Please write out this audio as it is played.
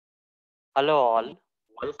Hello all,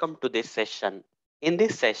 welcome to this session. In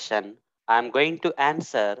this session, I am going to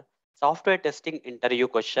answer software testing interview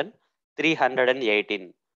question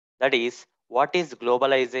 318. That is, what is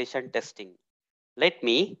globalization testing? Let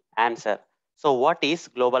me answer. So what is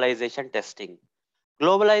globalization testing?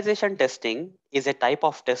 Globalization testing is a type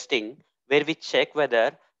of testing where we check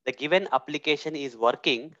whether the given application is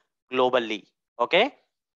working globally. Okay?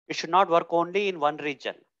 It should not work only in one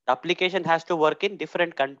region. The application has to work in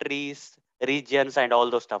different countries, regions, and all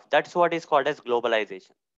those stuff. That's what is called as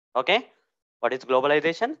globalization. Okay? What is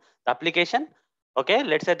globalization? The application, okay,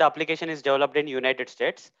 let's say the application is developed in United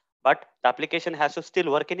States, but the application has to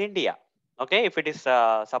still work in India. Okay, if it is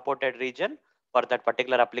a supported region for that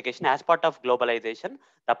particular application as part of globalization,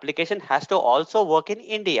 the application has to also work in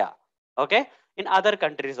India. Okay, in other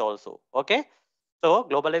countries also. Okay, so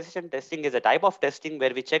globalization testing is a type of testing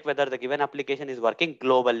where we check whether the given application is working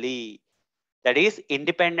globally, that is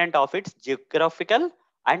independent of its geographical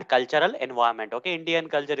and cultural environment. Okay, Indian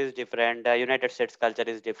culture is different, United States culture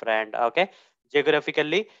is different. Okay,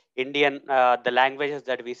 geographically Indian, the languages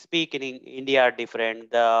that we speak in India are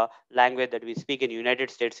different, the language that we speak in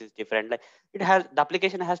United States is different. Like, it has, the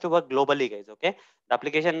application has to work globally, guys. Okay, the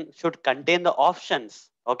application should contain the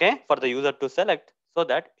options, okay, for the user to select so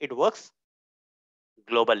that it works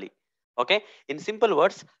globally. Okay, in simple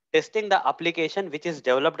words, testing the application which is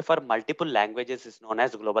developed for multiple languages is known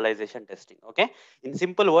as globalization testing. Okay, in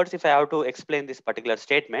simple words, if I have to explain this particular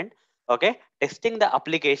statement, okay, testing the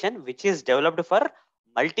application which is developed for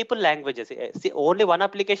multiple languages. See, only one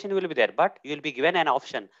application will be there, but you will be given an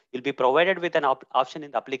option, you'll be provided with an option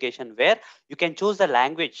in the application where you can choose the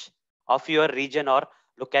language of your region or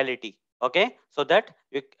locality. Okay, so that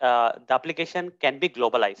the application can be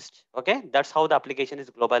globalized. Okay, that's how the application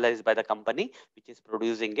is globalized by the company which is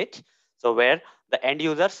producing it. So where the end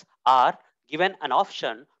users are given an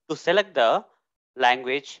option to select the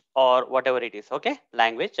language or whatever it is. Okay,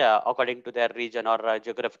 language according to their region or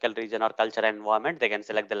geographical region or cultural environment, they can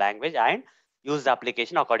select the language and use the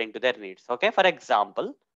application according to their needs. Okay, for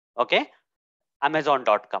example, okay,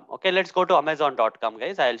 Amazon.com. Okay, let's go to Amazon.com,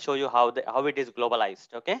 guys. I'll show you how it is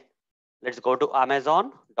globalized. Okay, let's go to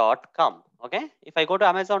Amazon.com. Okay, if I go to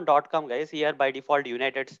Amazon.com, guys, here by default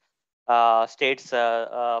United States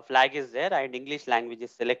flag is there and English language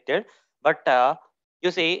is selected. But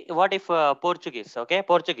you see, what if Portuguese? Okay,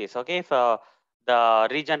 Portuguese. Okay, if the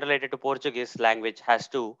region related to Portuguese language has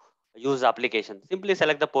to use the application, simply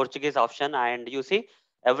select the Portuguese option and you see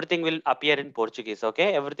everything will appear in Portuguese.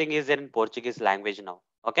 Okay, everything is in Portuguese language now.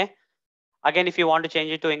 Okay, again, if you want to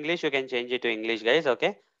change it to English, you can change it to English, guys.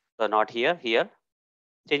 Okay, so not here, here,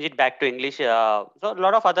 change it back to English. So a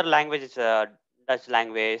lot of other languages, Dutch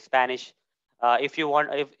language, Spanish. If you want,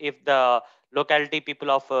 if the locality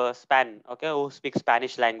people of Span, okay, who speak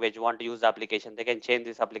Spanish language want to use the application, they can change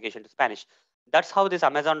this application to Spanish. That's how this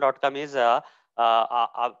Amazon.com is there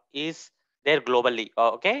globally.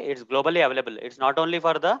 Okay, it's globally available. It's not only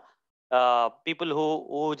for the people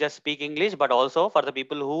who just speak English, but also for the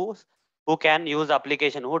people who can use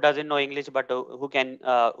application, who doesn't know English, but who can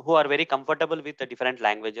who are very comfortable with the different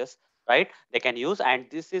languages, right? They can use, and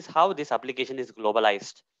this is how this application is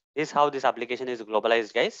globalized. This is how this application is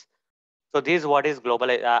globalized, guys. So this is what is global,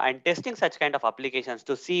 and testing such kind of applications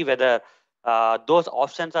to see whether those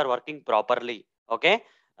options are working properly. Okay,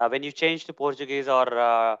 when you change to Portuguese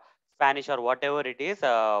or Spanish or whatever it is,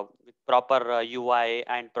 with proper UI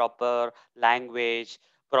and proper language,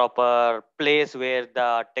 proper place where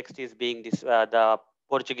the text is being the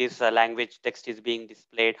Portuguese language text is being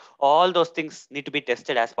displayed. All those things need to be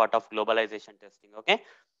tested as part of globalization testing. Okay,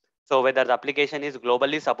 so whether the application is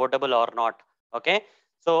globally supportable or not. Okay,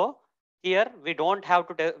 so here we don't have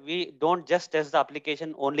to we don't just test the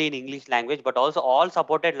application only in English language, but also all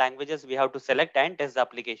supported languages we have to select and test the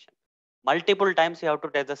application multiple times. You have to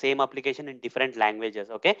test the same application in different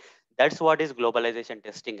languages. Okay, that's what is globalization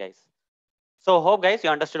testing, guys. So hope, guys,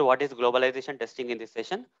 you understood what is globalization testing in this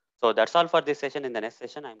session. So that's all for this session. In the next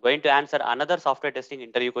session, I'm going to answer another software testing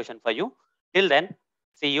interview question for you. Till then,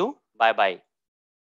 see you. Bye bye.